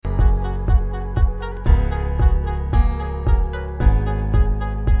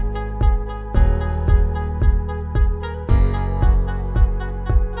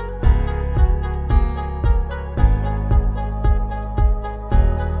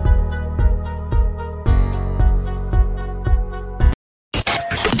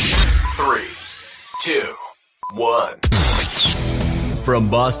From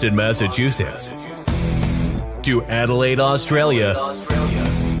Boston, Massachusetts to Adelaide, Australia,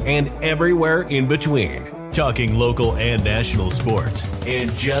 and everywhere in between. Talking local and national sports and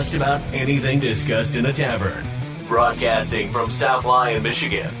just about anything discussed in a tavern. Broadcasting from South Lyon,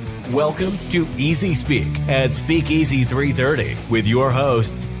 Michigan. Welcome to Easy Speak at Speakeasy 330 with your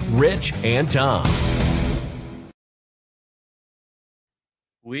hosts, Rich and Tom.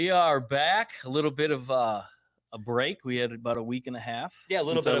 We are back. A little bit of a break. We had about a week and a half. Yeah, a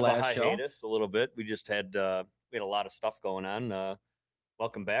little bit of a hiatus. A little bit. We just had we had a lot of stuff going on.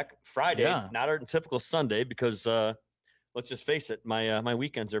 Welcome back. Friday, not our typical Sunday because let's just face it, my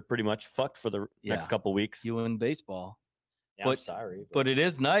weekends are pretty much fucked for the next couple weeks. You in baseball. Yeah, I'm sorry. But it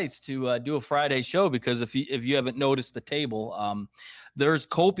is nice to do a Friday show because if you haven't noticed the table, there's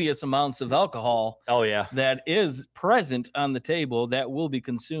copious amounts of alcohol. Oh yeah, that is present on the table that will be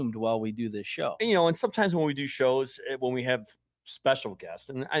consumed while we do this show. And, and sometimes when we do shows, when we have special guests,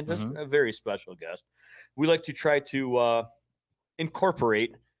 and just a very special guest, we like to try to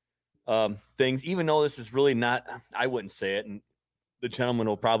incorporate things, even though this is really not. I wouldn't say it, and the gentleman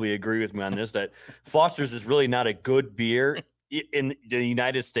will probably agree with me on this, that Foster's is really not a good beer in the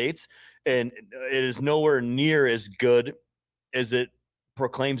United States, and it is nowhere near as good as it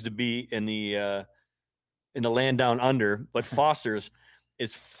proclaims to be in the land down under. But Foster's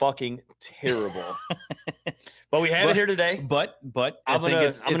is fucking terrible. But we have it here today. But I'm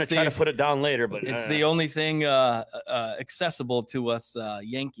gonna try to put it down later. But it's the only thing accessible to us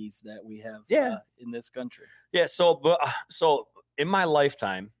Yankees that we have in this country. Yeah. So in my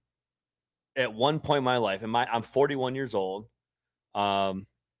lifetime, at one point in my life, I'm 41 years old.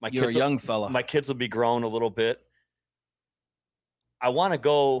 You're a young fella. My kids will be grown a little bit. I want to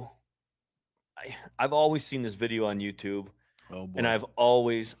go. I've always seen this video on YouTube. Oh boy. And I've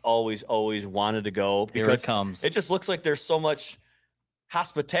always wanted to go because it just looks like there's so much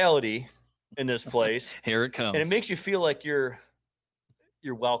hospitality in this place. Here it comes. And it makes you feel like you're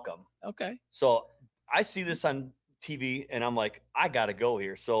welcome. Okay. So I see this on TV and I'm like, I got to go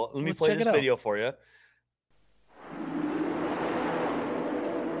here. So let me play this video for you.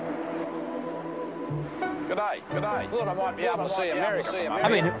 G'day. Thought I might be able to see America. I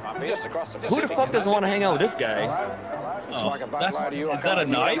mean, just across the who the fuck doesn't want to hang out with this guy? Looks like a boatload of you. Is that a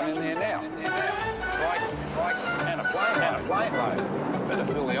knife? In there now. Like, and a plane load. Better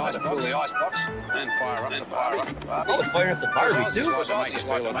fill the icebox and fire up the Barbie. Oh, fire up the Barbie too.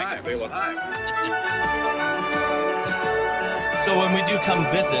 Make it feel at home. So when we do come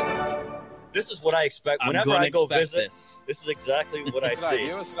visit, this is what I expect. Whenever I go visit, this is exactly what I see.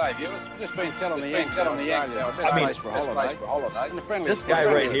 G'day viewers. Just been telling the Yankees for holiday. This guy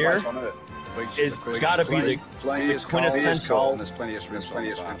right here is got to be the quintessential.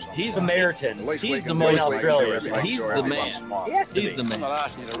 He's Samaritan. He's the most Australian. He's the man. He's the man.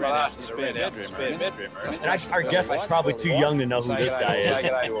 And our guest is probably too young to know who this guy is.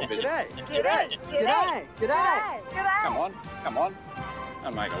 G'day. Come on.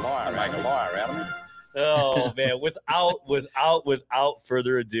 I'll make a liar out of me. Oh man! Without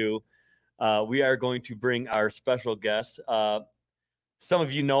further ado, we are going to bring our special guest. Some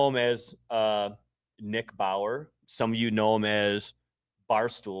of you know him as Nick Bauer. Some of you know him as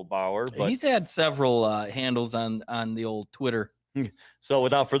Barstool Bauer. But he's had several handles on the old Twitter. So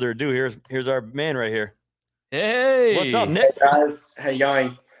without further ado, here's our man right here. Hey, what's up, Nick? Hey guys, how you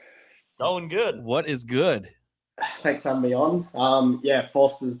going? Going good. What is good? Thanks for having me on. Yeah,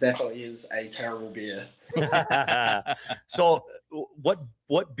 Foster's definitely is a terrible beer. So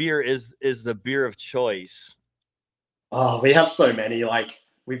what beer is the beer of choice? Oh, we have so many. Like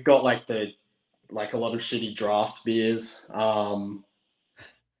we've got a lot of shitty draft beers.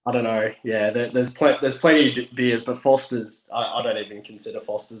 I don't know. Yeah, there's plenty of beers, but Foster's I don't even consider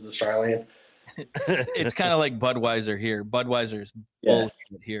Foster's Australian. It's kind of like Budweiser here. Budweiser's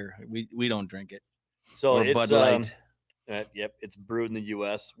bullshit here. We don't drink it. So or it's Bud Light. Yep, it's brewed in the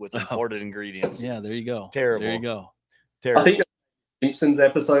U.S. with imported ingredients. Yeah, there you go. Terrible. There you go. Terrible. I think the Simpsons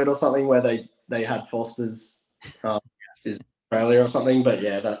episode or something where they had Foster's is Australia or something, but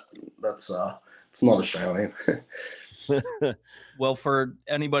yeah, that's it's not Australian. Well, for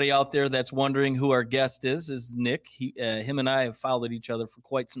anybody out there that's wondering who our guest is Nick. Him and I have followed each other for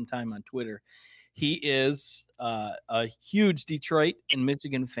quite some time on Twitter. He is a huge Detroit and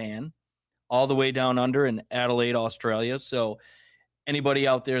Michigan fan, all the way down under in Adelaide, Australia. So anybody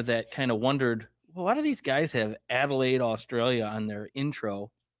out there that kind of wondered, well, why do these guys have Adelaide, Australia on their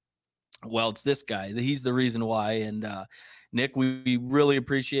intro? Well, it's this guy. He's the reason why. And Nick, we really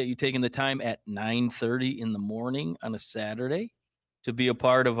appreciate you taking the time at 9:30 in the morning on a Saturday to be a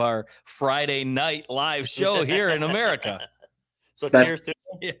part of our Friday night live show here in America. So cheers to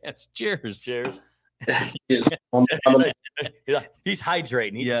Yes, cheers. Cheers. Yes. Yeah, he's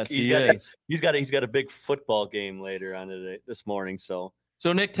hydrating. He's got a big football game later on this morning. So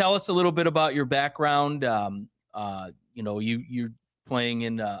Nick, tell us a little bit about your background. You're playing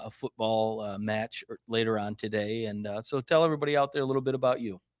in a football match later on today, and so tell everybody out there a little bit about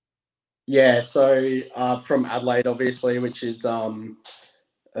you. Yeah, so from Adelaide, obviously, which is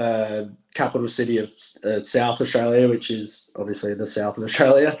capital city of South Australia, which is obviously the south of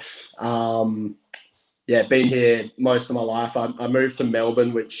Australia. Been here most of my life. I moved to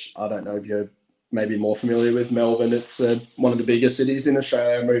Melbourne, which I don't know if you're maybe more familiar with Melbourne. It's one of the biggest cities in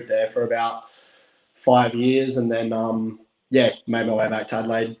Australia. I moved there for about 5 years, and then made my way back to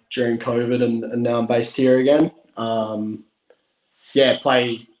Adelaide during COVID, and now I'm based here again.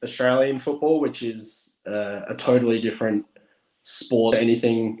 Play Australian football, which is a totally different sport.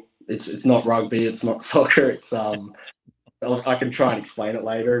 Anything, it's not rugby, it's not soccer. It's I can try and explain it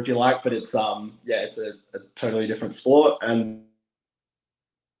later if you like, but it's it's a totally different sport. And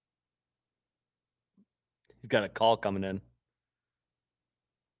he's got a call coming in.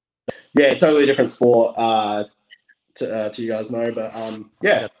 Yeah, totally different sport to you guys know, but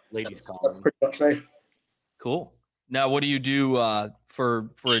ladies that's pretty much me. Cool. Now, what do you do for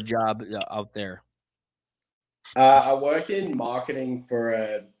a job out there? I work in marketing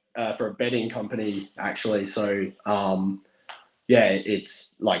for a betting company, actually. So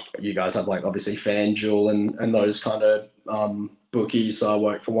it's like you guys have like obviously FanDuel and those kind of bookies. So I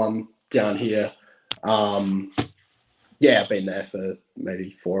work for one down here. I've been there for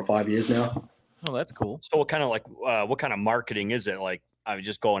maybe 4 or 5 years now. Oh, that's cool. So what kind of marketing is it? Like, are you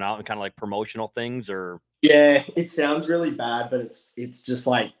just going out and kind of like promotional things, or? Yeah, it sounds really bad, but it's just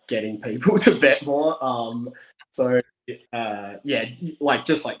like getting people to bet more.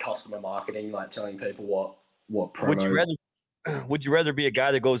 Just like customer marketing, like telling people what promos. Would you rather be a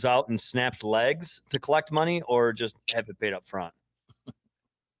guy that goes out and snaps legs to collect money, or just have it paid up front?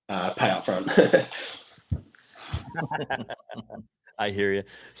 Pay up front. I hear you.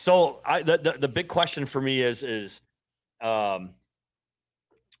 So the big question for me is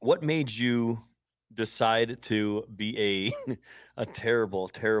what made you decide to be a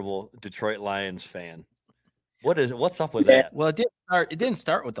terrible Detroit Lions fan? What's up with that? Well, it didn't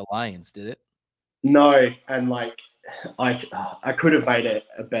start with the Lions, did it? No, and like I could have made a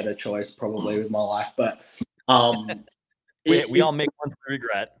better choice probably with my life, but we all make ones we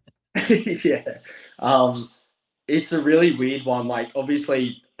regret. Yeah. It's a really weird one. Like,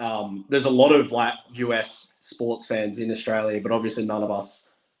 obviously, there's a lot of like US sports fans in Australia, but obviously none of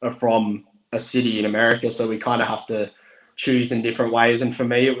us are from a city in America, so we kind of have to choose in different ways. And for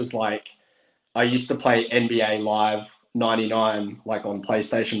me, it was like I used to play NBA Live 99 like on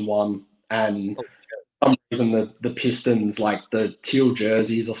PlayStation 1, and for some reason the Pistons, like the teal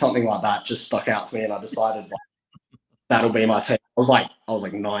jerseys or something like that, just stuck out to me, and I decided like that'll be my team. I was like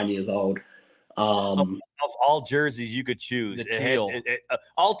 9 years old. Of all jerseys you could choose, the teal.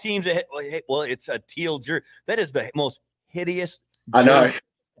 All teams. It's a teal jersey. That is the most hideous jersey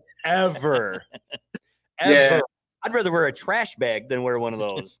ever. Yeah. I'd rather wear a trash bag than wear one of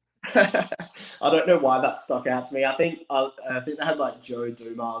those. I don't know why that stuck out to me. I think they had like Joe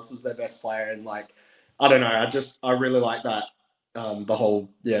Dumas was their best player, and like I don't know. I really like that the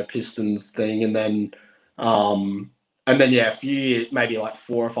whole Pistons thing, and then a few years, maybe like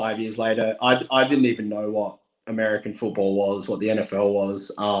 4 or 5 years later, I didn't even know what American football was, what the NFL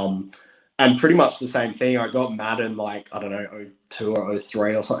was, and pretty much the same thing. I got Madden like I don't know 02 or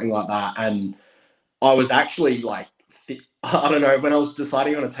 03 or something like that, and I was actually like. I don't know, when I was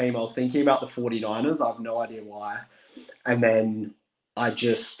deciding on a team, I was thinking about the 49ers. I have no idea why. And then I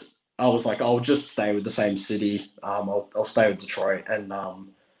was like, I'll just stay with the same city. I'll stay with Detroit. And I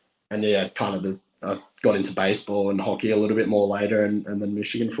got into baseball and hockey a little bit more later, and then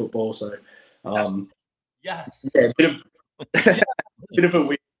Michigan football. So, yes. Yeah, bit of a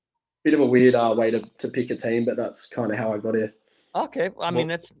weird way to pick a team, but that's kind of how I got here. Okay. I mean,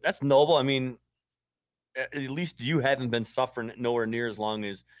 that's noble. I mean, at least you haven't been suffering nowhere near as long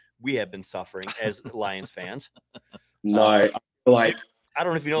as we have been suffering as Lions fans. No, I don't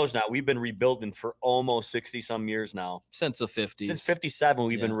know if you know this now. We've been rebuilding for almost 60 some years now. Since the 50s. Since 57,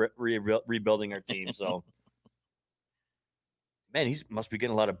 we've been rebuilding our team. So, man, he must be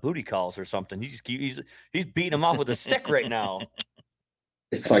getting a lot of booty calls or something. He's beating him off with a stick right now.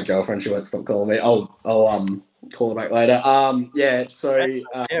 It's my girlfriend. She won't stop calling me. I'll call her back later. That's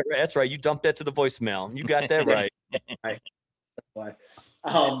right. You dumped that to the voicemail. You got that right. I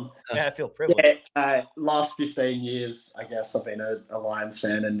feel privileged. Last 15 years, I guess I've been a Lions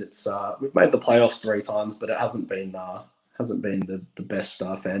fan, and it's we've made the playoffs 3 times, but it hasn't been hasn't been the best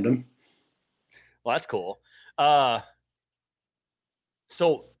star fandom. Well, that's cool.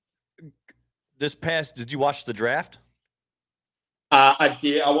 So did you watch the draft? I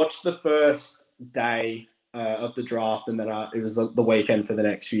did. I watched the first day of the draft, and then it was the weekend for the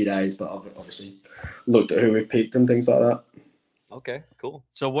next few days. But I've obviously looked at who we picked and things like that. Okay, cool.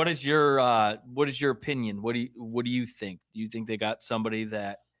 So what is your opinion? What do you think? Do you think they got somebody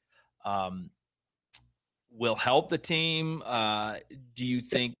that will help the team? Do you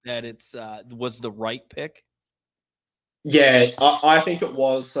think that it's was the right pick? Yeah, I think it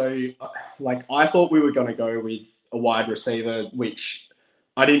was. So, like, I thought we were going to go with a wide receiver, which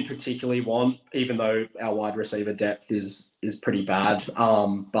I didn't particularly want, even though our wide receiver depth is pretty bad.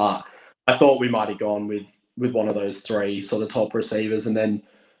 But I thought we might have gone with one of those three sort of top receivers. And then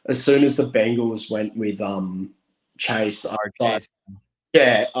as soon as the Bengals went with Chase, I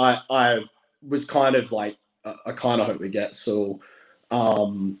was kind of like, I kind of hope we get Sewell,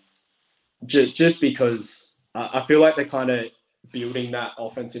 just because I feel like they're kind of building that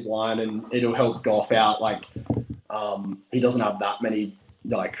offensive line, and it'll help Goff out. Like, he doesn't have that many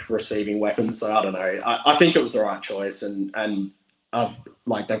like receiving weapons, so I don't know. I think it was the right choice, and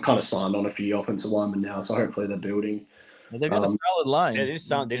they've kind of signed on a few offensive linemen now, so hopefully they're building. They've got a solid line. Yeah,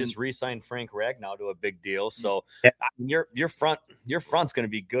 they just re-signed Frank Ragnow to a big deal. So I mean, your front's going to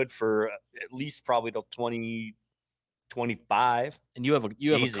be good for at least probably till 2025. And you have a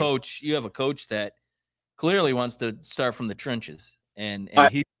coach that clearly wants to start from the trenches, and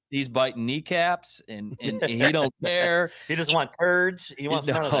he's biting kneecaps, and he don't care. He doesn't want turds. He wants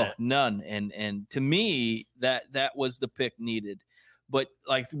none of that. None. And to me, that was the pick needed. But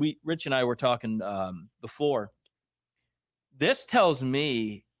like Rich and I were talking before, this tells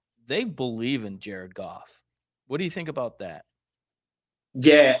me they believe in Jared Goff. What do you think about that?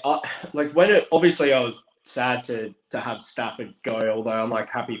 Yeah, obviously I was sad to have Stafford go, although I'm like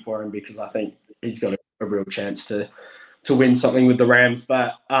happy for him because I think he's got a real chance to win something with the Rams.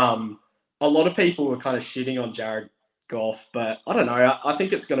 But a lot of people were kind of shitting on Jared Goff, but I don't know. I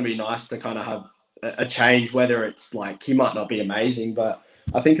think it's going to be nice to kind of have a change, whether it's like he might not be amazing, but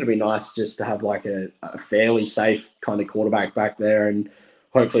I think it'd be nice just to have like a fairly safe kind of quarterback back there, and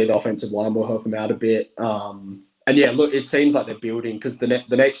hopefully the offensive line will help him out a bit. And yeah, look, it seems like they're building because the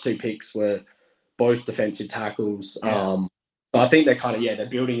next two picks were both defensive tackles. Yeah. So I think they're kind of, they're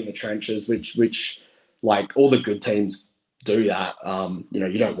building in the trenches, which like all the good teams do that.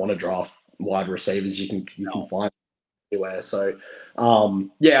 You don't want to draft wide receivers. You can find anywhere. So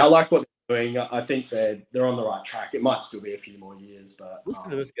I like what they're doing. I think they're on the right track. It might still be a few more years, but listen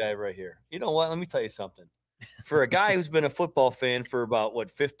to this guy right here. You know what? Let me tell you something. For a guy who's been a football fan for about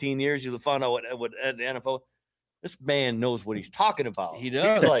 15 years, you found out what at the NFL. This man knows what he's talking about. He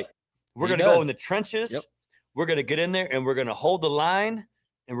does. He's like, we're going to go in the trenches. Yep. We're going to get in there and we're going to hold the line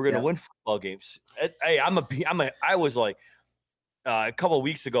and we're going to win football games. Hey, I was like, a couple of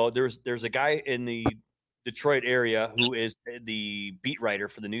weeks ago, there's a guy in the Detroit area who is the beat writer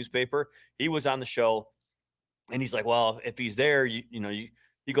for the newspaper. He was on the show and he's like, well, if he's there, he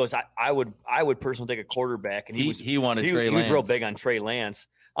goes, I would personally take a quarterback. And he wanted Trey Lance. He was real big on Trey Lance.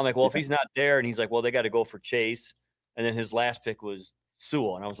 I'm like, well, if he's not there, and he's like, well, they got to go for Chase. And then his last pick was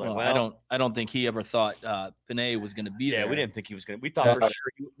Sewell. And I was like, I don't think he ever thought Penei was going to be there. Yeah, we didn't think he was going to. We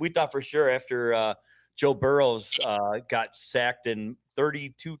thought for sure after Joe Burrows got sacked in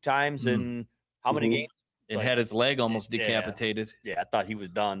 32 times in how many games? And had his leg almost decapitated. Yeah, I thought he was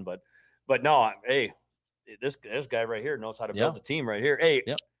done, but no, hey, this guy right here knows how to build a team right here. Hey,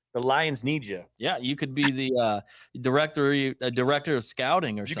 the Lions need you. Yeah, you could be the director of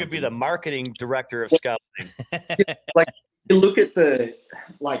scouting or something. You could be the marketing director of scouting. Like, you look at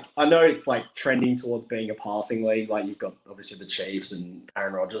I know it's like trending towards being a passing league. Like, you've got obviously the Chiefs and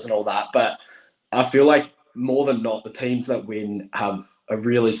Aaron Rodgers and all that, but I feel like more than not, the teams that win have a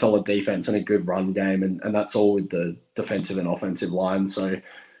really solid defense and a good run game, and that's all with the defensive and offensive line. So,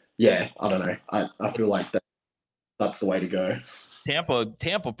 yeah, I don't know. I feel like that's the way to go.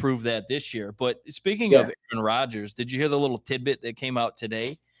 Tampa proved that this year. But speaking of Aaron Rodgers, did you hear the little tidbit that came out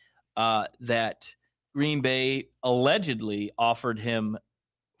today that Green Bay allegedly offered him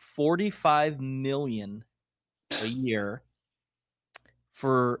 $45 million a year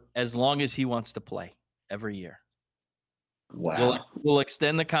for as long as he wants to play every year? Wow. We'll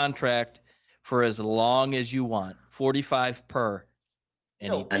extend the contract for as long as you want, 45 per.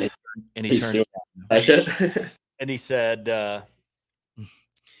 And he turned and he said,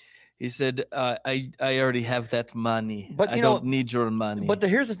 he said, I already have that money, but I don't need your money. But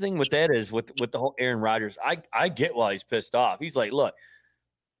here's the thing with that is with the whole Aaron Rodgers, I get why he's pissed off. He's like, look,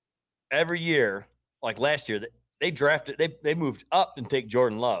 every year, like last year, they moved up and take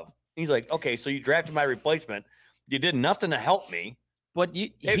Jordan Love. He's like, okay, so you drafted my replacement. You did nothing to help me. But he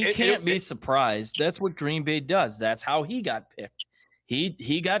can't be surprised. That's what Green Bay does. That's how he got picked.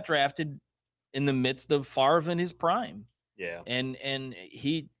 He got drafted in the midst of Favre in his prime. Yeah. And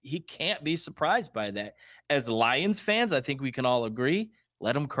he can't be surprised by that. As Lions fans, I think we can all agree,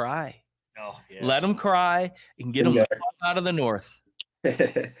 let him cry. Oh, yeah. Let him cry and get him out of the North.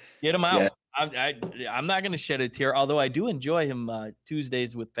 Get him out. Yeah. I'm not going to shed a tear, although I do enjoy him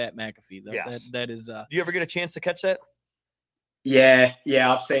Tuesdays with Pat McAfee. That is. Do you ever get a chance to catch that? Yeah,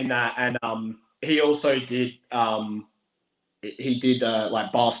 I've seen that, and he also did. He did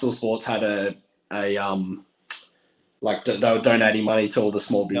like Barstool Sports had a like they were donating money to all the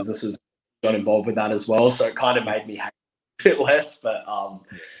small businesses. Got involved with that as well, so it kind of made me hate a bit less. But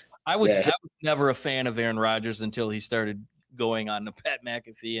I was never a fan of Aaron Rodgers until he started going on to Pat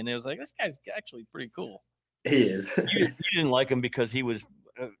McAfee, and it was like, this guy's actually pretty cool. He is. You didn't like him because he was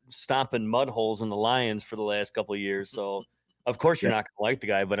stomping mud holes in the Lions for the last couple of years, so of course you're not going to like the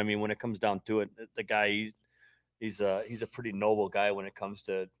guy. But I mean, when it comes down to it, the guy he's a pretty noble guy when it comes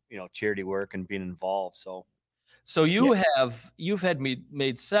to charity work and being involved. So you've had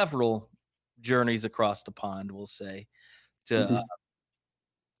made several journeys across the pond, we'll say, to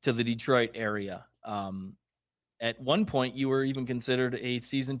the Detroit area. At one point, you were even considered a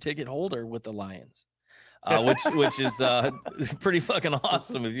season ticket holder with the Lions, which is pretty fucking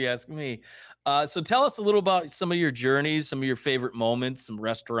awesome, if you ask me. So tell us a little about some of your journeys, some of your favorite moments, some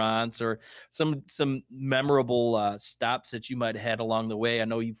restaurants, or some memorable stops that you might have had along the way. I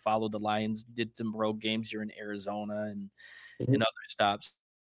know you followed the Lions, did some road games here in Arizona and other stops.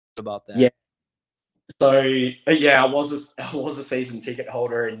 About that. Yeah. So I was a season ticket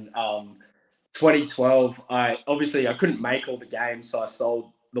holder in 2012. I couldn't make all the games, so I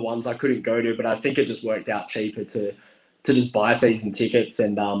sold the ones I couldn't go to, but I think it just worked out cheaper to just buy season tickets.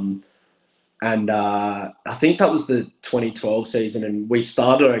 And I think that was the 2012 season, and we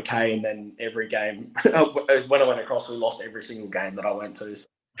started okay, and then every game when I went across, we lost every single game that I went to. So,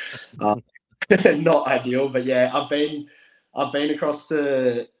 not ideal, but yeah, I've been across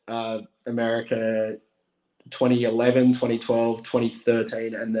to America 2011, 2012,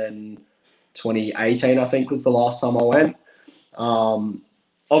 2013, and then 2018, I think, was the last time I went.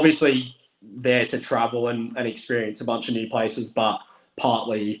 Obviously there to travel and experience a bunch of new places, but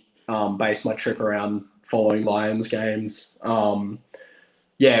partly based my trip around following Lions games. I've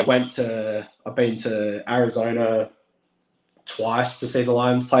been to Arizona twice to see the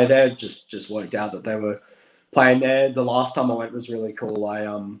Lions play there. Just worked out that they were playing there. The last time I went was really cool.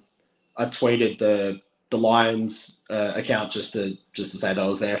 I tweeted the Lions account just to say that I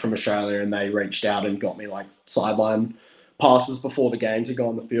was there from Australia, and they reached out and got me like sideline passes before the game to go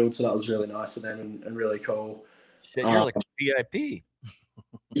on the field. So that was really nice of them and really cool. Shit, you're like a VIP.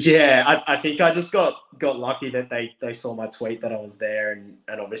 Yeah, I think I just got lucky that they saw my tweet that I was there, and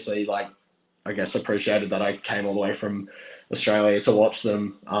obviously, like, I guess appreciated that I came all the way from Australia to watch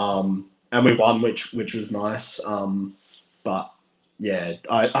them. And we won, which was nice. But yeah,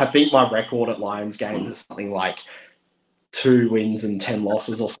 I think my record at Lions games is something like 2 wins and 10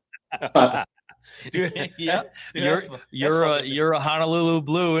 losses or something. Dude, yeah, you're a Honolulu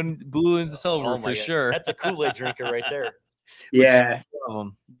blue and silver for sure. That's a Kool-Aid drinker right there. Yeah,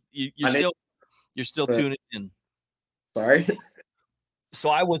 you're still tuning in. Sorry. So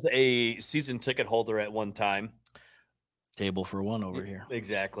I was a season ticket holder at one time. Table for one over here.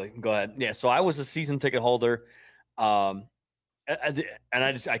 Exactly. Go ahead. Yeah. So I was a season ticket holder, and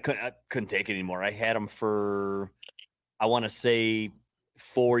I couldn't take it anymore. I had them for, I want to say,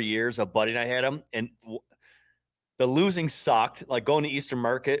 4 years. A buddy and I had them, and the losing sucked. Like, going to Eastern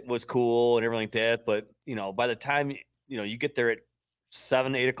Market was cool and everything like that, but by the time you get there at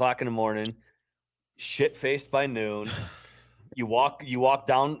 7, 8 o'clock in the morning, shit faced by noon. You walk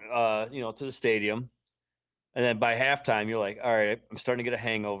down, to the stadium, and then by halftime, you're like, all right, I'm starting to get a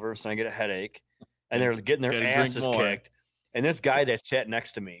hangover, so I get a headache, and they're getting their asses kicked. And this guy that's sat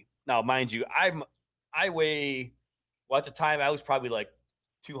next to me, now mind you, I weigh, well, at the time I was probably like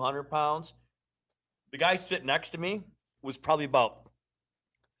 200 pounds. The guy sitting next to me was probably about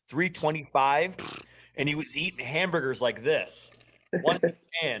 325, and he was eating hamburgers like this, one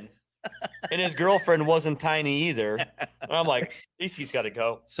hand. And his girlfriend wasn't tiny either. And I'm like, at least he's got to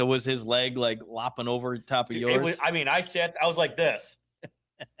go. So was his leg like lopping over top of yours? I was like this.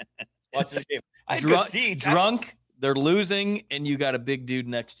 Watch this game. I had good seats. Drunk, they're losing, and you got a big dude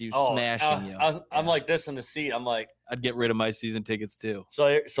next to you smashing you. I'm like this in the seat. I'm like, I'd get rid of my season tickets too.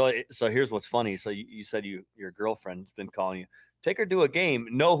 So here's what's funny. So you said your girlfriend's been calling you. take her to a game,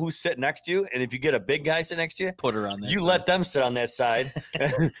 know who's sitting next to you, and if you get a big guy sitting next to you, put her on there. You let them sit on that side,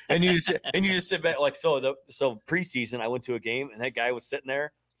 and you just sit back like so. So preseason, I went to a game, and that guy was sitting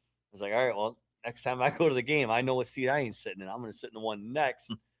there. I was like, all right, well, next time I go to the game, I know what seat I ain't sitting in. I'm going to sit in the one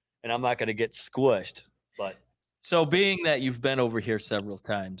next, and I'm not going to get squished. But so, being that you've been over here several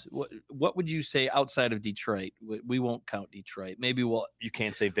times, what would you say outside of Detroit? We won't count Detroit. Maybe you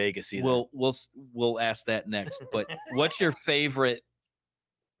can't say Vegas either. We'll ask that next. But what's your favorite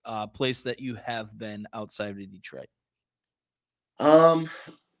place that you have been outside of Detroit?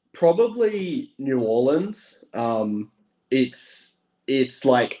 Probably New Orleans. It's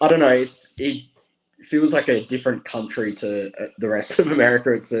like, I don't know, it feels like a different country to the rest of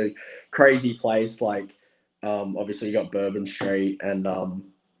America. It's a crazy place. Like, obviously you got Bourbon Street and,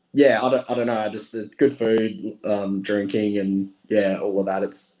 yeah, I don't know. Just good food, drinking, and yeah, all of that.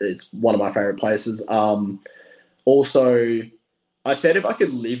 It's one of my favorite places. Also, I said if I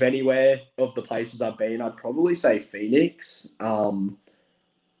could live anywhere of the places I've been, I'd probably say Phoenix. I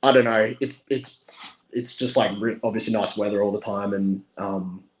don't know. It's just like obviously nice weather all the time, and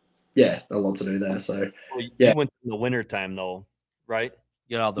yeah, a lot to do there. So you went in the winter time though, right?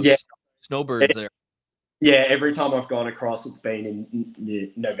 You know, the snowbirds there. Yeah, every time I've gone across, it's been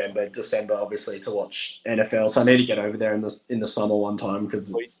in November, December, obviously, to watch NFL. So I need to get over there in the summer one time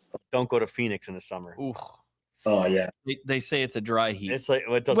because don't go to Phoenix in the summer. Ooh. Oh yeah, they say it's a dry heat. It's like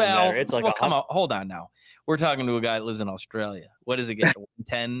it doesn't matter. It's like come on, hold on now. We're talking to a guy that lives in Australia. What does it get?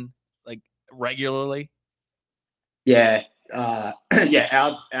 10 like regularly? Yeah, yeah.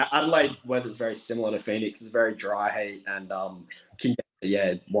 Our Adelaide weather's very similar to Phoenix. It's very dry heat and can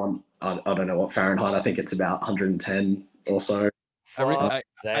get I don't know what Fahrenheit. I think it's about 110 or so. I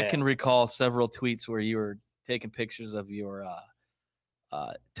can recall several tweets where you were taking pictures of your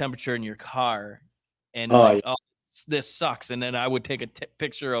temperature in your car. And this sucks. And then I would take a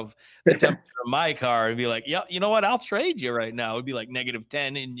picture of the temperature of my car and be like, yeah, you know what? I'll trade you right now. It'd be like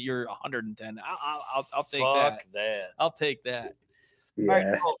 -10 and you're 110. I'll take that. I'll take that. Yeah. All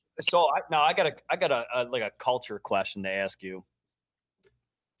right, so I got a like a culture question to ask you.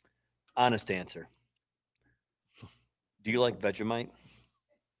 Honest answer. Do you like Vegemite?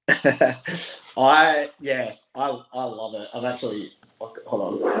 I love it. I've actually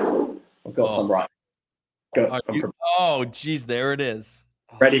hold on. I've got some right. Geez, there it is.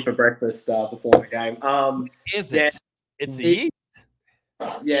 Ready for breakfast before the game. Is it? It's the yeast.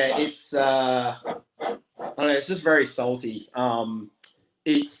 Yeah, it's I don't know, it's just very salty.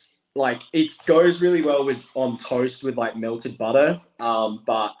 It's like it goes really well on toast with like melted butter.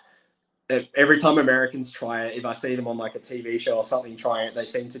 But every time Americans try it, if I see them on like a TV show or something trying it, they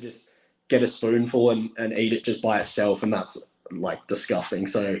seem to just get a spoonful and eat it just by itself, and that's like disgusting.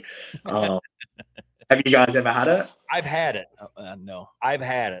 So have you guys ever had it? I've had it. No. I've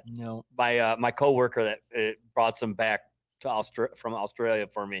had it. No. My coworker that brought some back to from Australia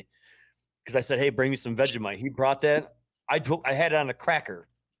for me because I said, "Hey, bring me some Vegemite." He brought that. I had it on a cracker.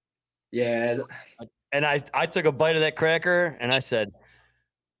 Yeah. And I took a bite of that cracker and I said,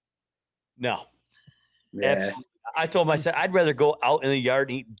 "No." Yeah. I told him, I said, "I'd rather go out in the yard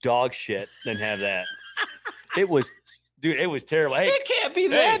and eat dog shit than have that." It was terrible. Hey, it can't be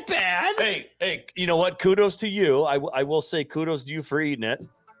that bad. Hey, you know what? Kudos to you. I will say kudos to you for eating it.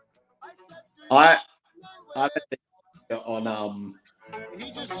 I on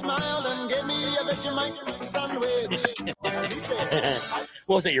He just smiled and gave me a Vegemite sandwich. He said,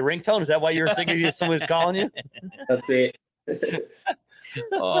 what was it, your ringtone? Is that why you were thinking someone's calling you? That's it.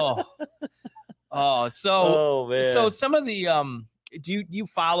 So some of the do you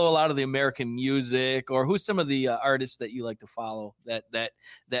follow a lot of the American music, or who's some of the artists that you like to follow that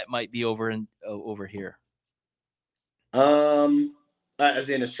might be over here? As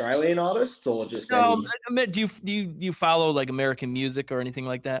in Australian artists, or just no? Do you follow like American music or anything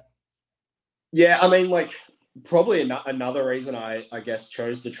like that? Yeah, I mean, like probably another reason I guess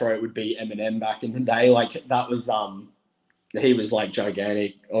chose Detroit would be Eminem back in the day. Like that was he was like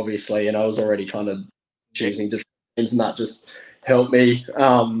gigantic, obviously, and I was already kind of choosing Detroit teams, and that just helped me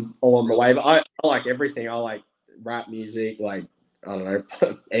along the way. But I like everything. I like rap music, like I don't know,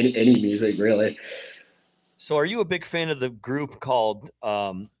 any music really. So are you a big fan of the group called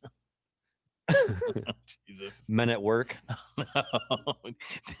Jesus. Men at Work?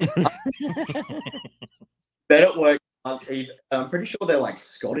 Men at Work, I'm pretty sure they're like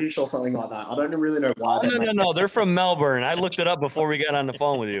Scottish or something like that. I don't really know why. No. They're from Melbourne. I looked it up before we got on the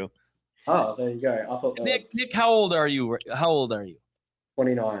phone with you. Oh, there you go. I thought Nick, how old are you?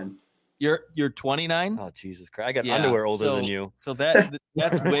 29. You're 29? Oh, Jesus Christ. I got underwear older than you. So that's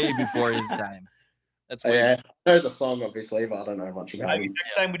way before his time. That's yeah. I know the song, obviously, but I don't know much about it.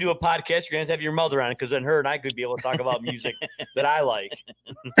 Next time we do a podcast, you're going to have your mother on it, because then her and I could be able to talk about music that I like.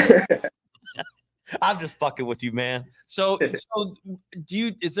 I'm just fucking with you, man. So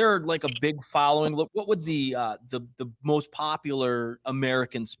is there like a big following? What would the most popular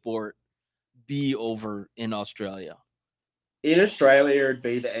American sport be over in Australia? In Australia, it'd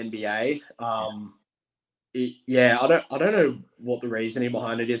be the NBA. I don't know what the reasoning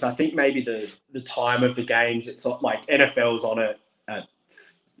behind it is. I think maybe the time of the games. It's like NFL's on it at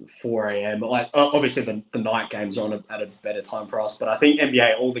 4 a.m. Like obviously the night games are on at a better time for us, but I think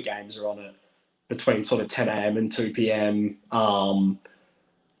NBA, all the games are on it between sort of 10 a.m. and 2 p.m. I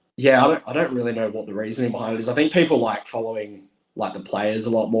don't really know what the reasoning behind it is. I think people like following like the players a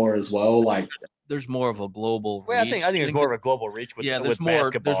lot more as well. Like there's more of a global well, reach. I think there's more of a global reach with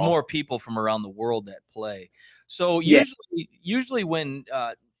basketball. There's more people from around the world that play. So usually when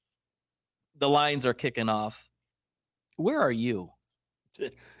the Lions are kicking off, where are you?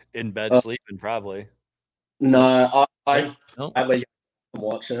 In bed sleeping, probably. No, I sadly I'm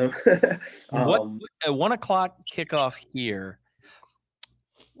watching them. At 1 o'clock kickoff here.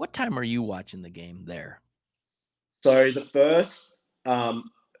 What time are you watching the game there? So the first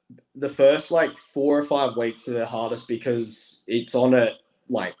like 4 or 5 weeks are the hardest because it's on at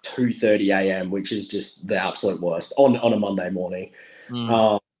like 2:30 a.m., which is just the absolute worst on a Monday morning.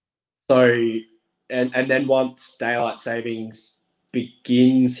 And then once daylight savings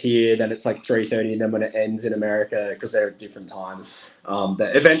begins here, then it's like 3:30, and then when it ends in America, because they're at different times,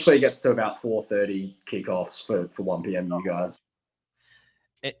 that eventually gets to about 4:30 kickoffs for 1 p.m. you guys.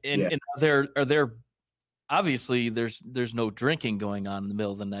 And are there obviously there's no drinking going on in the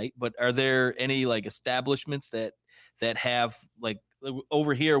middle of the night, but are there any like establishments that have like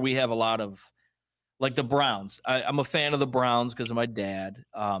over here we have a lot of like the Browns. I'm a fan of the Browns because of my dad.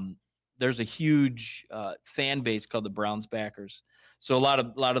 There's a huge fan base called the Browns backers. So a lot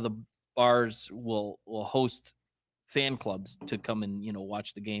of the bars will host fan clubs to come and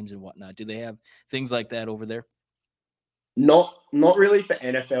watch the games and whatnot. Do they have things like that over there? Not really for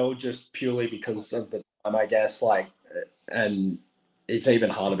NFL, just purely because of the time, I guess. Like, and it's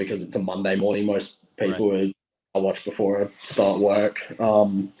even harder because it's a Monday morning. Most people I watch before I start work.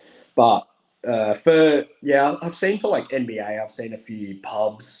 But I've seen for like NBA, I've seen a few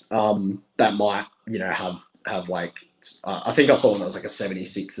pubs that might have like. I think I saw one that was like a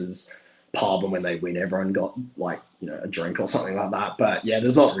 76ers pub, and when they win, everyone got like a drink or something like that. But yeah,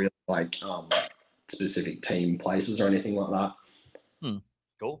 there's not really like specific team places or anything like that.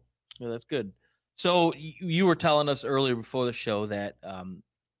 Cool. Yeah, that's good. So you were telling us earlier before the show that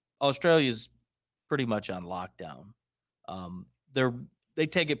Australia is pretty much on lockdown. They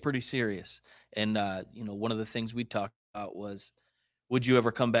take it pretty serious, and one of the things we talked about was, would you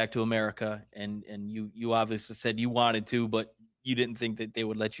ever come back to America? And you obviously said you wanted to, but you didn't think that they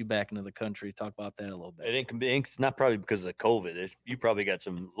would let you back into the country. Talk about that a little bit. It's not probably because of COVID. You probably got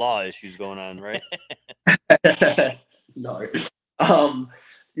some law issues going on, right? No.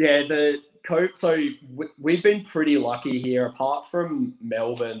 The COVID. So we've been pretty lucky here. Apart from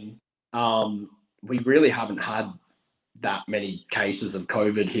Melbourne, we really haven't had that many cases of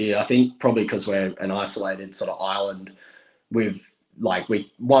COVID here. I think probably because we're an isolated sort of island.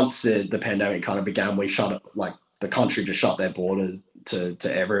 Once the pandemic kind of began, we shut it, like the country just shut their borders to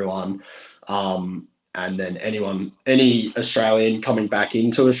everyone. And then any Australian coming back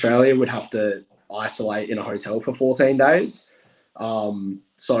into Australia would have to isolate in a hotel for 14 days. There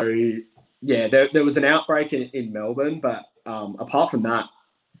was an outbreak in Melbourne, but apart from that,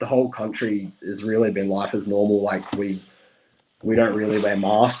 the whole country has really been life as normal. Like we don't really wear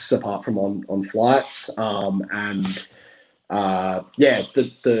masks apart from on flights. We're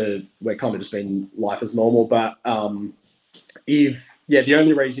kind of just been life as normal. But the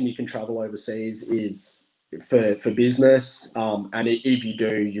only reason you can travel overseas is for business. And if you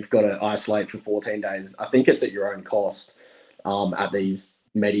do, you've got to isolate for 14 days. I think it's at your own cost at these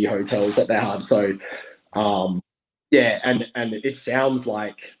Medi hotels that they have. So, and it sounds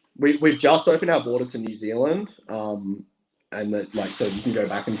like we've just opened our border to New Zealand. So you can go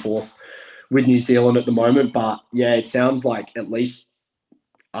back and forth with New Zealand at the moment. But yeah, it sounds like at least,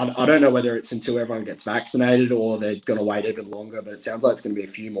 I don't know whether it's until everyone gets vaccinated or they're going to wait even longer, but it sounds like it's going to be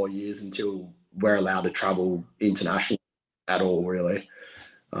a few more years until we're allowed to travel internationally at all, really.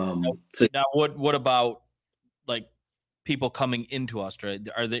 Now, what about like people coming into Australia?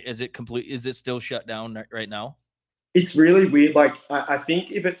 Is it still shut down right now? It's really weird. Like, I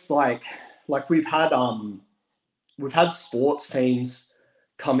think if it's like we've had sports teams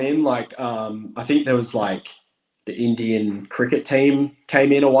come in, like, I think there was like Indian cricket team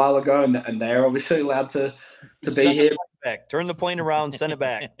came in a while ago, and they're obviously allowed to be here. Back. Turn the plane around, send it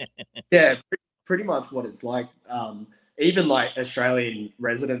back. Yeah, pretty much what it's like. Even like Australian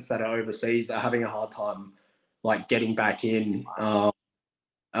residents that are overseas are having a hard time like getting back in.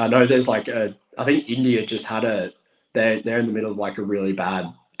 I know there's like I think India just had they're in the middle of like a really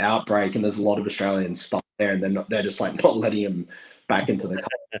bad outbreak, and there's a lot of Australians stuck there, and they're just like not letting them back into the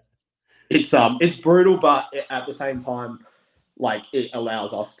country. It's brutal, but at the same time, like it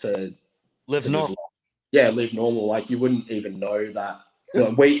allows us to live normal. Live normal. Like you wouldn't even know that.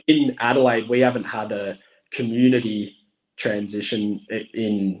 We in Adelaide, we haven't had a community transition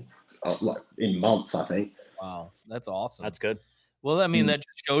in months, I think. Wow, that's awesome. That's good. Well, I mean, that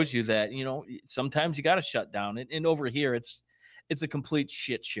just shows you that, sometimes you got to shut down. And over here, it's a complete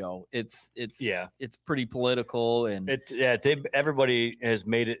shit show. It's pretty political, and everybody has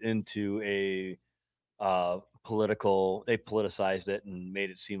made it into a political. They politicized it and made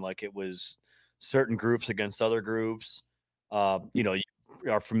it seem like it was certain groups against other groups. You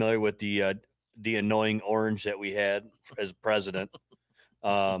are familiar with the annoying orange that we had as president.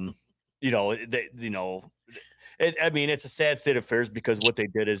 It's a sad state of affairs because what they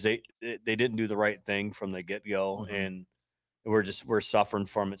did is they didn't do the right thing from the get-go, and we're suffering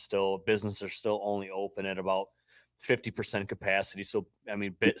from it still. Businesses are still only open at about 50% capacity. So,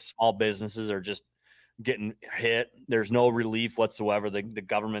 small businesses are just getting hit. There's no relief whatsoever. The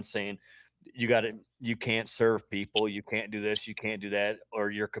government's saying you can't serve people, you can't do this, you can't do that,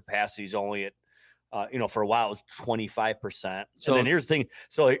 or your capacity is only at for a while it was 25%. So then here's the thing.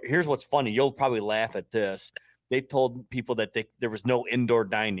 So here's what's funny. You'll probably laugh at this. They told people that there was no indoor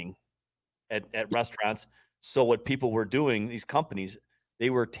dining at restaurants. So what people were doing, these companies, they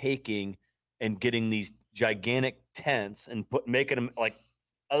were taking and getting these gigantic tents and making them like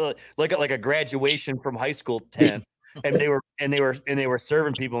a graduation from high school tent. And they were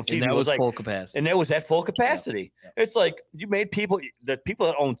serving people and feeding. And that was like full capacity. And that was at full capacity. Yeah. It's like you made people that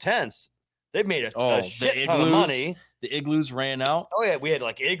own tents. They made a shit ton of money. The igloos ran out. Oh yeah, we had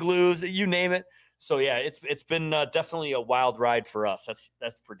like igloos, you name it. So yeah, it's been definitely a wild ride for us.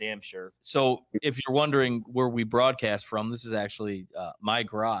 That's for damn sure. So if you're wondering where we broadcast from, this is actually my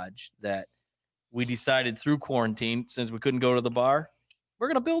garage that we decided through quarantine, since we couldn't go to the bar, we're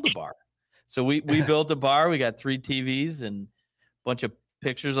gonna build a bar. So we built a bar. We got 3 TVs and a bunch of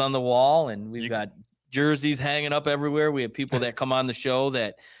pictures on the wall, and we've got jerseys hanging up everywhere. We have people that come on the show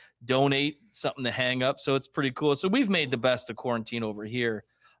that donate something to hang up. So it's pretty cool. So we've made the best of quarantine over here.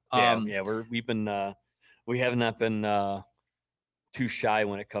 We have not been too shy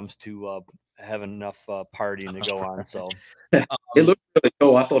when it comes to having enough partying to go on. So it looked really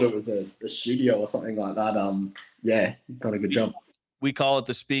cool. I thought it was a studio or something like that. You've done a good job. We call it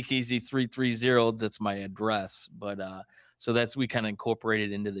the Speakeasy 330. That's my address, but so we kind of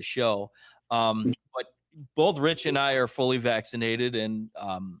incorporated into the show. But both Rich and I are fully vaccinated, and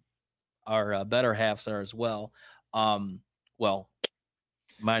our better halves are as well.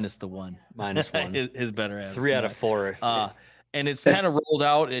 Minus the one. His better half. 3 out of 4. And it's kind of rolled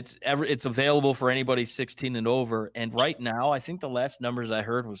out. It's available for anybody 16 and over. And right now, I think the last numbers I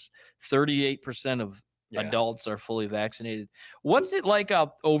heard was 38% of adults are fully vaccinated. What's it like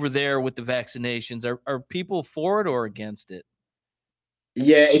out over there with the vaccinations? Are people for it or against it?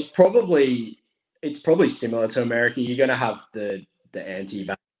 Yeah, it's probably similar to America. You're going to have the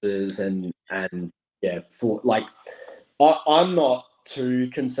anti-vaxxers and for like I'm not too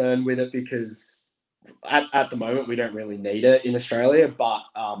concerned with it because at the moment we don't really need it in Australia, but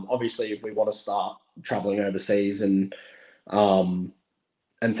obviously if we want to start traveling overseas and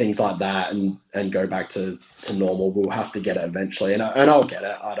things like that and go back to normal, we'll have to get it eventually, and I'll get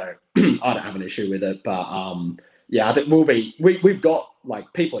it. I don't have an issue with it, but I think we've got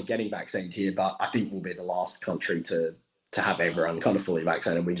like people are getting vaccinated here, but I think we'll be the last country to have everyone kind of fully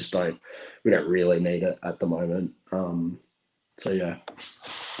vaccinated. We don't really need it at the moment. So yeah.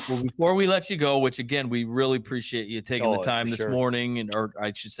 Well, before we let you go, which again, we really appreciate you taking the time this morning, or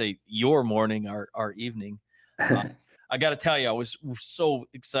I should say your morning, our evening. I got to tell you, I was so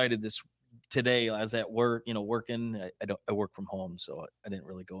excited today. I was at work, working. I work from home, so I didn't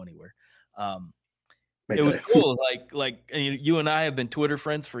really go anywhere. It was cool. Like you and I have been Twitter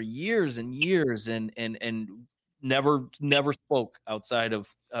friends for years and years, and never spoke outside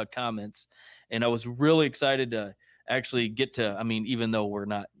of comments. And I was really excited to actually get to, even though we're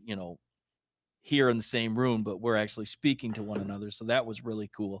not, here in the same room, but we're actually speaking to one another. So that was really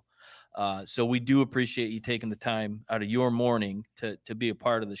cool. So we do appreciate you taking the time out of your morning to be a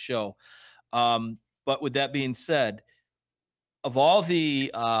part of the show. But with that being said, of all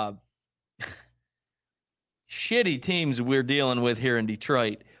the shitty teams we're dealing with here in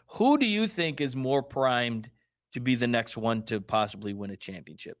Detroit, who do you think is more primed to be the next one to possibly win a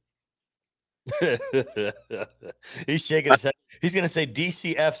championship? He's shaking his head. He's going to say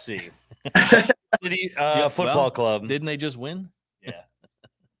DCFC. City Football Club. Didn't they just win? Yeah.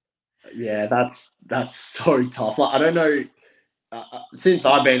 Yeah, that's so tough. Like, I don't know. Since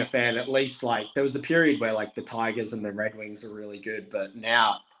I've been a fan, at least like there was a period where like the Tigers and the Red Wings are really good, but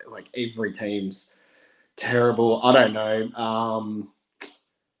now like every team's terrible. I don't know.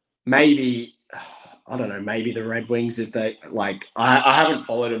 Maybe I don't know. Maybe the Red Wings, if they like, I haven't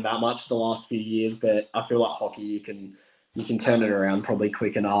followed them that much the last few years, but I feel like hockey you can turn it around probably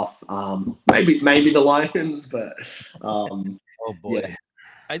quick enough. Maybe the Lions, but oh boy. Yeah.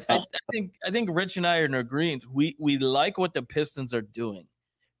 I think Rich and I are in agreement. We like what the Pistons are doing.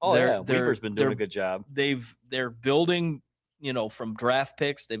 Oh yeah, Weaver's been doing a good job. They're building, from draft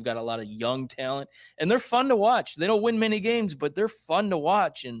picks. They've got a lot of young talent, and they're fun to watch. They don't win many games, but they're fun to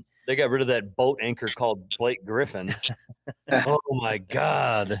watch. And they got rid of that boat anchor called Blake Griffin. Oh my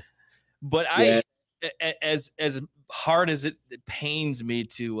God! But as hard as it pains me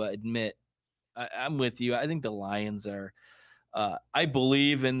to admit, I'm with you. I think the Lions are. I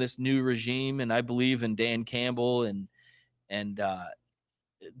believe in this new regime, and I believe in Dan Campbell and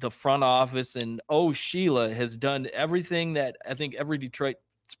the front office. And Sheila has done everything that I think every Detroit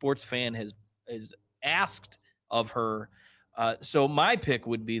sports fan has asked of her. So my pick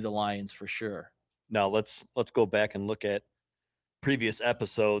would be the Lions for sure. Now let's go back and look at previous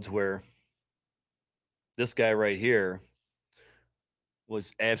episodes where this guy right here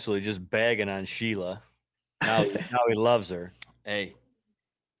was absolutely just bagging on Sheila. Now he loves her. Hey,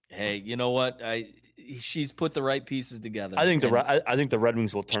 you know what? She's put the right pieces together. I think the Red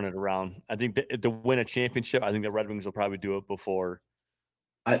Wings will turn it around. I think to win a championship, I think the Red Wings will probably do it before.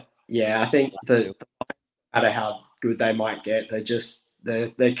 I think no matter how good they might get,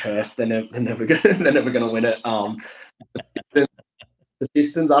 they're cursed. They're never gonna win it. The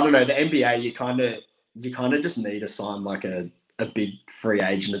Pistons, I don't know. The NBA, you kind of just need to sign like a big free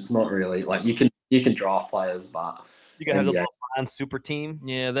agent. It's not really like you can draft players, but you gotta have the on super team.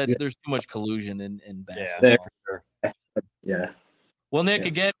 Yeah, there's too much collusion in basketball. Yeah. Well, Nick,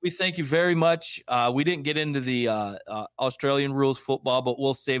 again, we thank you very much. We didn't get into the Australian rules football, but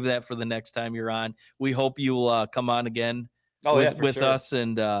we'll save that for the next time you're on. We hope you'll come on again with us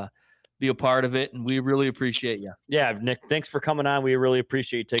and be a part of it, and we really appreciate you. Yeah, Nick, thanks for coming on. We really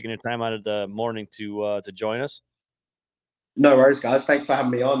appreciate you taking the time out of the morning to join us. No worries, guys. Thanks for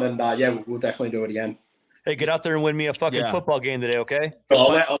having me on, and we'll definitely do it again. Hey, get out there and win me a fucking football game today, okay?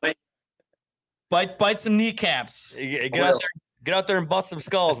 Bite some kneecaps. Get out there and bust some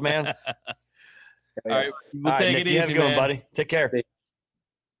skulls, man. All right, we'll take it easy, have a good one, buddy. Take care.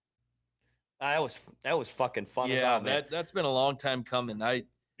 That was fucking fun. Yeah, that's been a long time coming. Like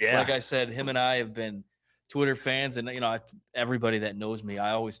I said, him and I have been Twitter fans, and everybody that knows me,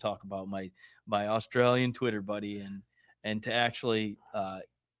 I always talk about my Australian Twitter buddy, and to actually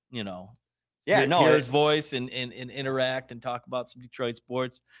hear his voice and interact and talk about some Detroit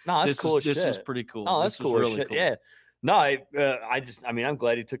sports. No, that's cool. This was pretty cool. No, that's cool. Really cool. Yeah. No, I'm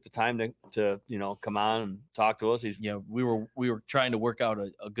glad he took the time to come on and talk to us. We were trying to work out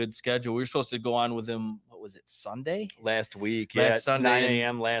a good schedule. We were supposed to go on with him. What was it, Sunday? Last week. Sunday, 9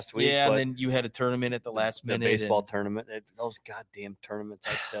 a.m. last week. Yeah, and then you had a tournament at the last minute. Baseball tournament. Those goddamn tournaments,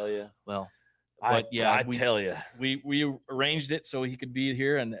 I tell you. Well, I tell you. We arranged it so he could be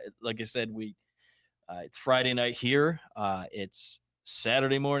here, and like I said, it's Friday night here. It's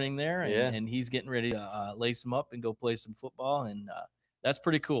Saturday morning there, and he's getting ready to lace him up and go play some football, and that's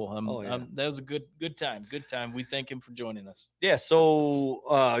pretty cool. That was a good time. Good time. We thank him for joining us. Yeah.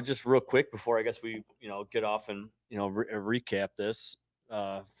 So just real quick before I guess we get off and recap this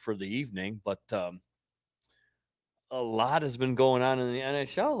for the evening, but a lot has been going on in the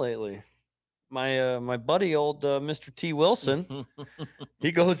NHL lately. My buddy, old Mr. T. Wilson,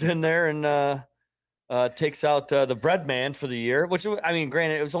 he goes in there and takes out the bread man for the year, which, I mean,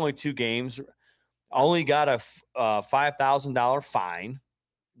 granted, it was only 2 games. Only got a $5,000 fine.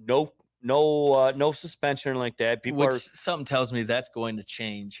 No suspension like that. Something tells me that's going to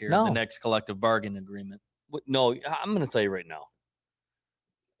change here in the next collective bargaining agreement. No, I'm going to tell you right now.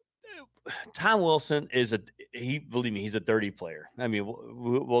 Tom Wilson believe me, he's a dirty player. I mean,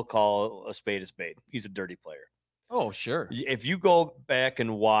 we'll call a spade a spade. He's a dirty player. Oh, sure. If you go back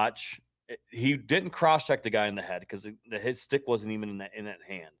and watch, he didn't cross-check the guy in the head because his stick wasn't even in that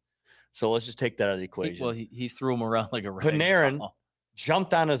hand. So let's just take that out of the equation. He threw him around like a rag. Panarin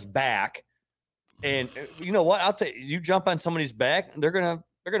jumped on his back, and you know what? I'll tell you, you jump on somebody's back, they're gonna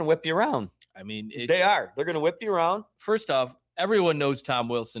They're going to whip you around. I mean, They are. They're going to whip you around. First off, everyone knows Tom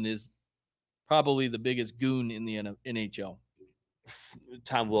Wilson is probably the biggest goon in the NHL.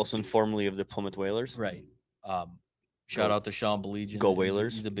 Tom Wilson, formerly of the Plymouth Whalers. Right. Shout out to Sean Belegian. Go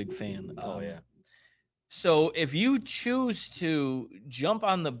Whalers. He's a big fan. Yeah. So if you choose to jump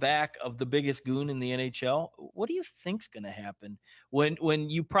on the back of the biggest goon in the NHL, what do you think's going to happen when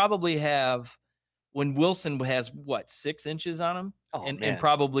you probably have when Wilson has what 6 inches on him and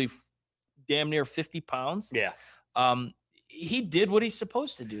probably damn near 50 pounds? Yeah. He did what he's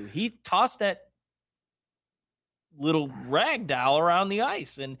supposed to do. He tossed that little rag doll around the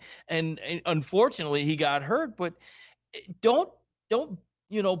ice, and unfortunately he got hurt. But don't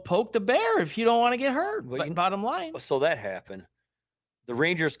poke the bear if you don't want to get hurt. Well, bottom line. So that happened. The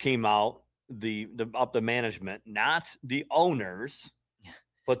Rangers came out, the management, not the owners,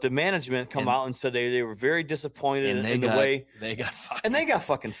 but the management come out and said they were very disappointed in the way they got fired. And they got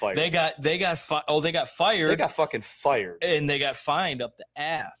fucking fired. They got fired. They got fucking fired. And they got fined up the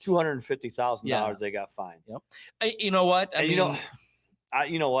ass. $250,000 they got fined. Yep. You know what? You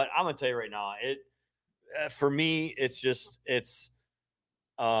know what? I'm gonna tell you right now. For me, it's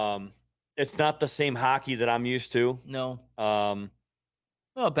not the same hockey that I'm used to. No.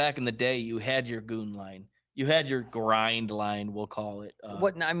 Well, back in the day, you had your goon line. You had your grind line, we'll call it.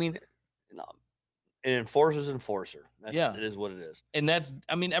 An enforcer's enforcer. It is what it is. And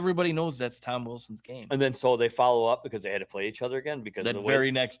everybody knows that's Tom Wilson's game. And then so they follow up because they had to play each other again because the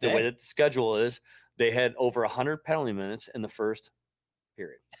very next day. The way that the schedule is, they had over 100 penalty minutes in the first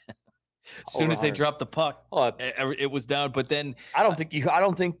period. As soon as they dropped the puck, it was down. But then I don't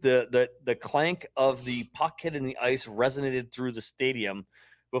think the clank of the puck hitting the ice resonated through the stadium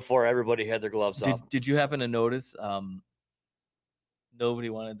before everybody had their gloves off. Did you happen to notice nobody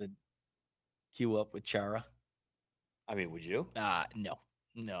wanted to queue up with Chara? I mean, would you?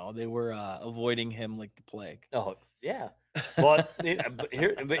 No, they were avoiding him like the plague. Oh, yeah. But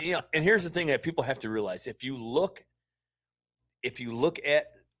here's the thing that people have to realize: if you look at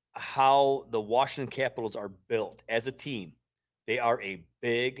how the Washington Capitals are built as a team, they are a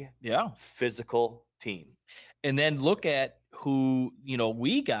big, physical team. And then look at who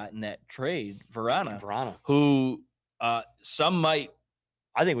we got in that trade, Verana, who I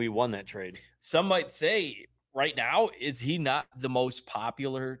think we won that trade. Some might say right now, is he not the most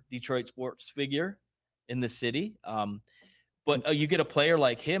popular Detroit sports figure in the city? But you get a player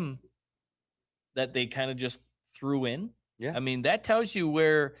like him that they kind of just threw in. Yeah. I mean, that tells you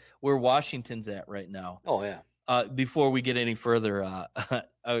where Washington's at right now. Oh, yeah. Before we get any further,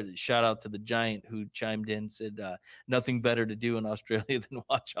 shout out to the Giant who chimed in, said nothing better to do in Australia than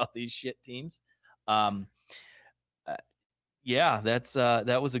watch all these shit teams. That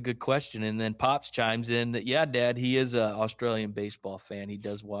was a good question. And then Pops chimes in that, Dad, he is an Australian baseball fan. He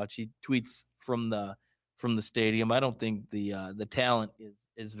does watch. He tweets from the stadium. I don't think the talent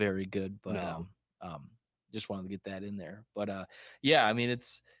is very good, but no. Just wanted to get that in there. But I mean,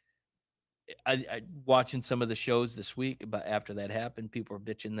 I watching some of the shows this week about after that happened, people are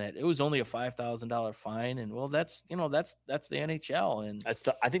bitching that it was only a $5,000 fine, and well, that's the NHL, and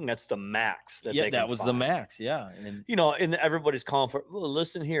I think that's the max. That was the max, and and everybody's calling for. Well,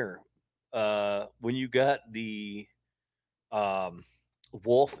 listen here, when you got the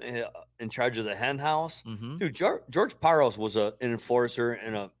Wolf in charge of the hen house, dude, George Paros was an enforcer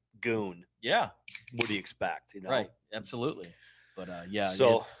and a goon. Yeah, what do you expect? Right, absolutely. But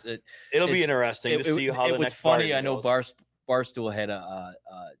so it'll be interesting to see how the next. It was funny. I know Barstool had a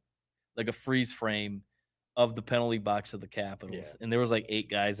freeze frame of the penalty box of the Capitals, and there was like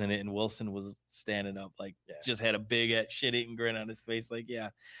 8 guys in it, and Wilson was standing up, just had a big shit-eating grin on his face, you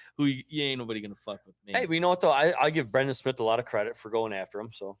ain't nobody gonna fuck with me. Hey, but you know what though? I give Brendan Smith a lot of credit for going after him.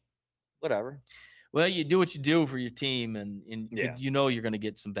 So whatever. Well, you do what you do for your team, and you're gonna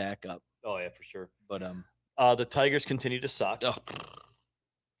get some backup. Oh yeah, for sure. But the Tigers continue to suck. Oh.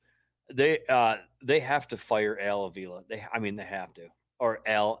 They have to fire Al Avila. They have to. Or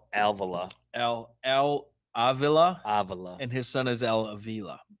Al Avila. Al Avila. Avila. And his son is Al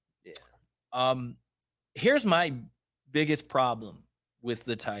Avila. Yeah. Here's my biggest problem with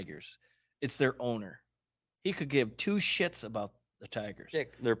the Tigers. It's their owner. He could give 2 shits about the Tigers.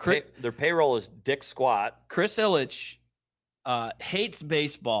 Their payroll is dick squat. Chris Ilitch hates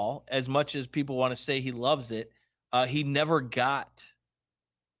baseball as much as people want to say he loves it. He never got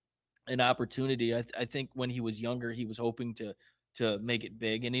an opportunity. I think when he was younger, he was hoping to make it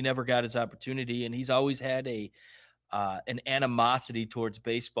big, and he never got his opportunity. And he's always had an animosity towards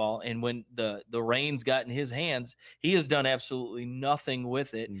baseball. And when the reins got in his hands, he has done absolutely nothing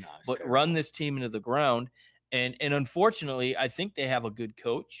with it, but run this team into the ground. And unfortunately, I think they have a good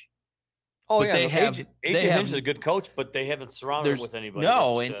coach. Oh but yeah, they have AJ they Hinch have is a good coach, but they haven't surrounded him with anybody.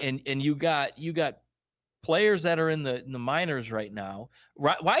 No, else. and you got players that are in the minors right now.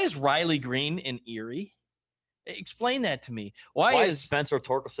 Why is Riley Green in Erie? Explain that to me. Why is Spencer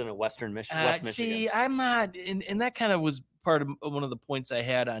Torkelson in West Michigan? See, I'm not, and that kind of was part of one of the points I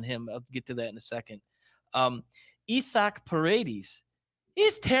had on him. I'll get to that in a second. Isaac Paredes,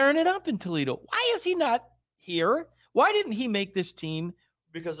 he's tearing it up in Toledo. Why is he not here? Why didn't he make this team?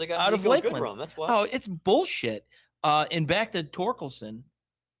 Because they got out of Nico Lakeland. Goodrum. That's why. Oh, it's bullshit. And back to Torkelson,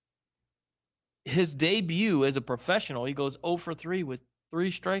 his debut as a professional, he goes 0 for 3 with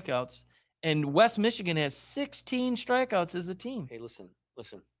 3 strikeouts. And West Michigan has 16 strikeouts as a team. Hey, listen.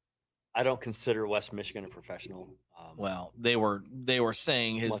 I don't consider West Michigan a professional. Well, they were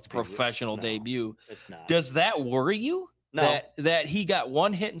saying his professional debut. It's not. Does that worry you? No. That he got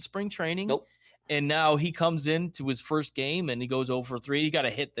 1 hit in spring training? Nope. And now he comes into his first game and he goes 0 for 3. He got a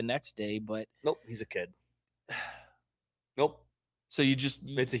hit the next day, but nope, he's a kid. Nope. So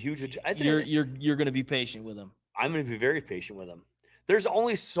it's a huge. You're going to be patient with him. I'm going to be very patient with him. There's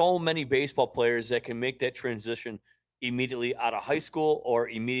only so many baseball players that can make that transition immediately out of high school or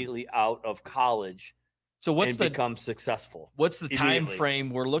immediately out of college. So become successful? What's the time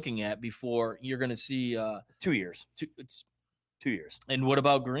frame we're looking at before you're going to see 2 years? It's 2 years. And what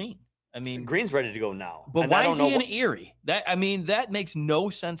about Green? I mean, Green's ready to go now. But why is he in Erie? That makes no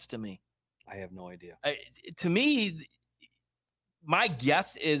sense to me. I have no idea. To me, my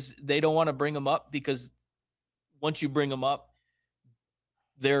guess is they don't want to bring him up because once you bring him up,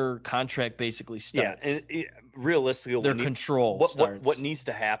 their contract basically starts. Yeah, and realistically, their control starts. What needs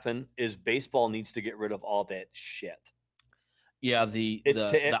to happen is baseball needs to get rid of all that shit. Yeah, the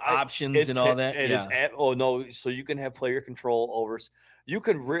options and all that. So you can have player control over. You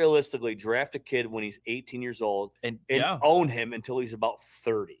can realistically draft a kid when he's 18 years old and own him until he's about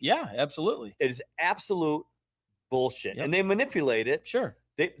 30. Yeah, absolutely. It is absolute bullshit, and they manipulate it. Sure,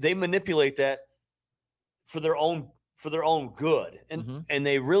 they manipulate that for their own good, and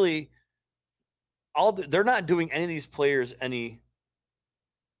they really they're not doing any of these players any.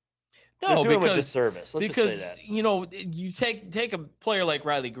 No, they're doing a disservice. Let's just say that. You take a player like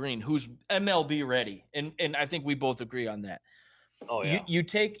Riley Green, who's MLB ready, and I think we both agree on that. Oh yeah. You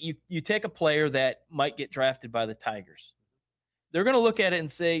take a player that might get drafted by the Tigers. They're going to look at it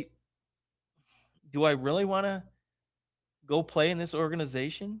and say, "Do I really want to go play in this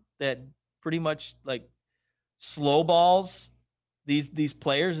organization that pretty much like slow balls these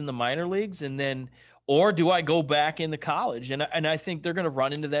players in the minor leagues, and then?" Or do I go back into college? And I think they're going to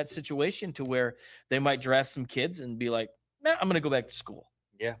run into that situation to where they might draft some kids and be like, "Nah, I'm going to go back to school."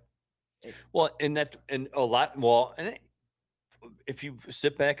 Yeah. Well, and if you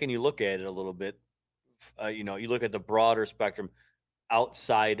sit back and you look at it a little bit, you look at the broader spectrum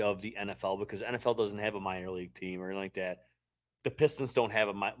outside of the NFL, because NFL doesn't have a minor league team or anything like that. The Pistons don't have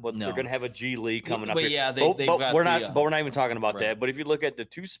they're going to have a G League coming up. But here. yeah, but we're not even talking about that. But if you look at the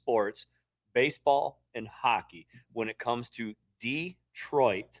two sports, baseball and hockey, when it comes to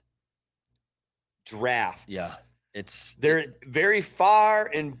Detroit drafts, they're very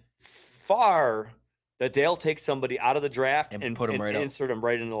far that they'll take somebody out of the draft and put them insert them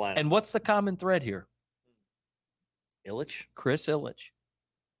right in the lineup. And what's the common thread here? Ilitch? Chris Ilitch.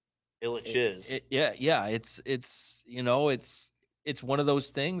 Ilitch is. It's one of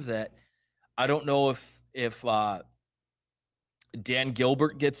those things that I don't know if Dan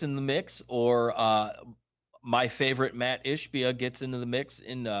Gilbert gets in the mix or my favorite Matt Ishbia gets into the mix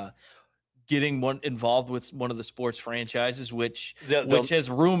in getting involved with one of the sports franchises, which has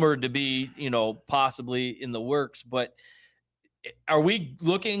rumored to be, possibly in the works. But are we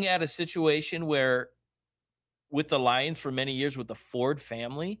looking at a situation where with the Lions for many years with the Ford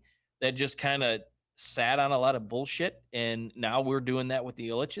family that just kind of sat on a lot of bullshit, and now we're doing that with the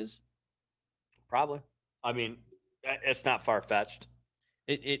Ilitches? Probably. I mean, it's not far-fetched.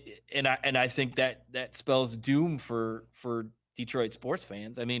 And I think that spells doom for Detroit sports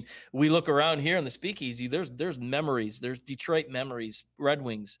fans. I mean, we look around here in the speakeasy, there's memories, there's Detroit memories, Red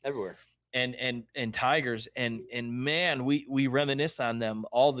Wings everywhere, and Tigers, and man, we reminisce on them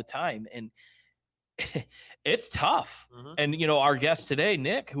all the time, and it's tough. Mm-hmm. And our guest today,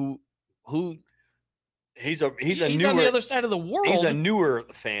 Nick, who he's on the other side of the world. He's a newer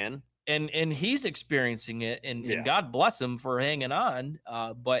fan. And he's experiencing it, and God bless him for hanging on.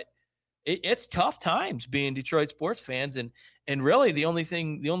 But it's tough times being Detroit sports fans, and really the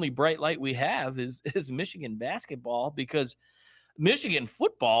only bright light we have is Michigan basketball, because Michigan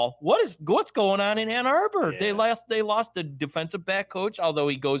football, what's going on in Ann Arbor? Yeah. They lost the defensive back coach, although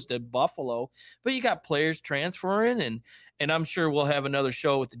he goes to Buffalo. But you got players transferring, and I'm sure we'll have another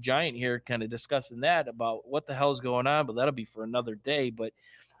show with the Giant here, kind of discussing that about what the hell's going on. But that'll be for another day. But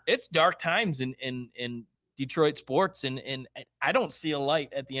it's dark times in Detroit sports, and I don't see a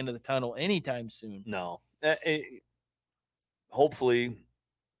light at the end of the tunnel anytime soon. No, hopefully.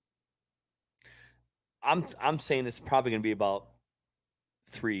 I'm saying it's probably going to be about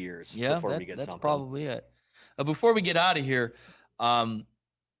 3 years before we get that's something. Probably it. Before we get out of here, a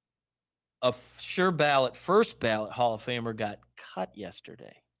first ballot Hall of Famer got cut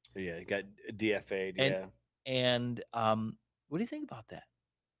yesterday. Yeah, he got DFA'd. And what do you think about that?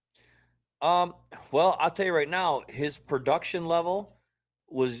 Well, I'll tell you right now, his production level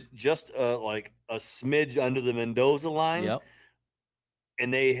was just like a smidge under the Mendoza line. Yep.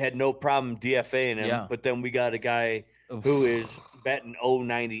 And they had no problem DFAing him. Yeah. But then we got a guy who is batting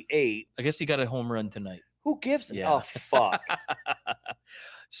 098. I guess he got a home run tonight. Who gives a fuck?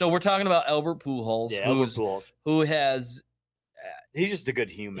 So we're talking about Albert Pujols, who has he's just a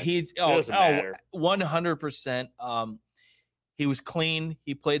good human. He's doesn't matter. 100%. He was clean.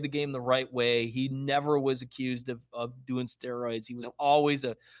 He played the game the right way. He never was accused of doing steroids. He was always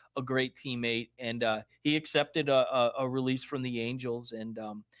a great teammate, and he accepted a release from the Angels. And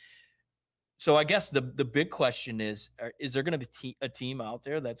so I guess the big question is there going to be a team out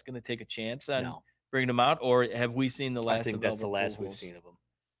there that's going to take a chance on bringing him out, or have we seen the last? I think that's the last we've seen of him.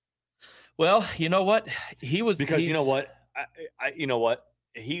 Well, you know what? You know what? You know what?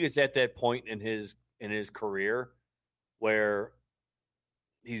 He is at that point in his career where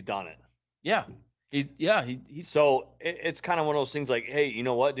he's done it. Yeah. He's so it's kind of one of those things like, hey, you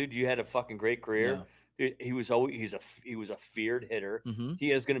know what, dude, you had a fucking great career. Yeah. Dude, he was a feared hitter. Mm-hmm.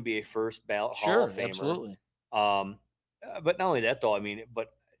 He is going to be a first ballot Hall of Famer. Absolutely. But not only that though, I mean,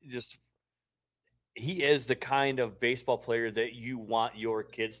 but just he is the kind of baseball player that you want your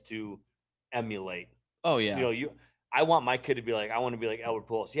kids to emulate. Oh yeah. You know, I want my kid to be like, I want to be like Albert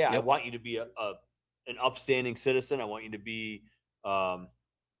Pujols. Yeah, yep. I want you to be an upstanding citizen. I want you to be I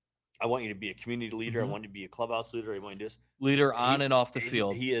want you to be a community leader. Mm-hmm. I want you to be a clubhouse leader. I want you to leader on and off the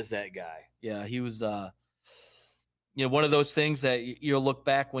field. He is that guy. Yeah, he was one of those things that you'll look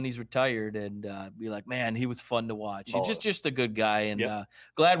back when he's retired and be like, man, he was fun to watch. He's just a good guy, and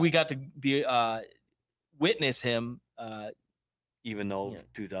glad we got to be witness him. Even though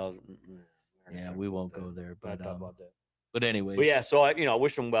 2000. Yeah, we won't go there, but talk about that. But anyway, so I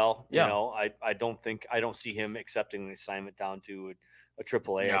wish him well. Yeah. You know, I don't see him accepting the assignment down to a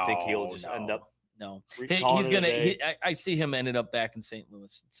AAA. I think he'll just end up. No, he's gonna. I see him ended up back in St.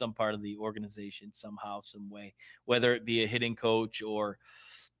 Louis, some part of the organization, somehow, some way, whether it be a hitting coach or,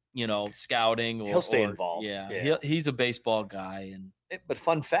 scouting. Or he'll stay involved. Yeah. He's a baseball guy, but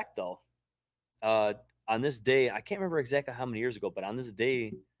fun fact though, on this day, I can't remember exactly how many years ago, but on this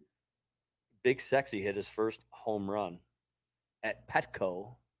day, Big Sexy hit his first home run at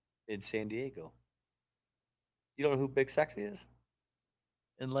Petco in San Diego. You don't know who Big Sexy is?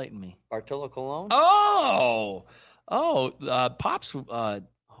 Enlighten me. Bartolo Colon? Pops. Oh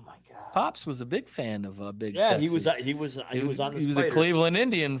my God. Pops was a big fan of Big Sexy. He was on the He was a Cleveland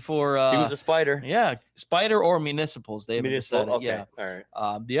Indian for. He was a Spider. Yeah, Spider or Municipals. They haven't decided. Okay. Yeah.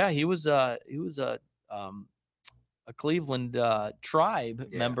 All right. He was a Cleveland tribe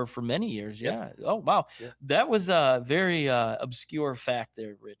member for many years. Yeah. Oh wow. Yeah. That was a very obscure fact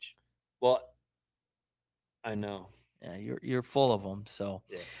there, Rich. Well, I know. Yeah, you're full of them. So.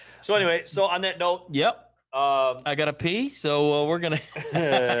 Yeah. So anyway, on that note. Yep. I gotta pee, so we're gonna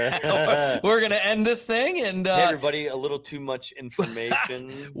end this thing. And hey everybody, a little too much information.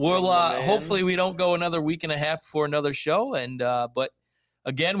 We'll hopefully we don't go another week and a half for another show. And but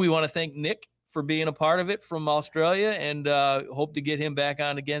again, we want to thank Nick for being a part of it from Australia, and hope to get him back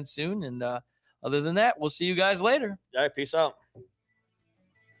on again soon. And other than that, we'll see you guys later. All right, peace out.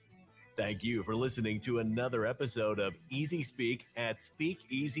 Thank you for listening to another episode of Easy Speak at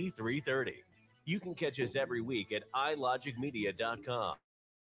Speakeasy 330. You can catch us every week at ilogicmedia.com.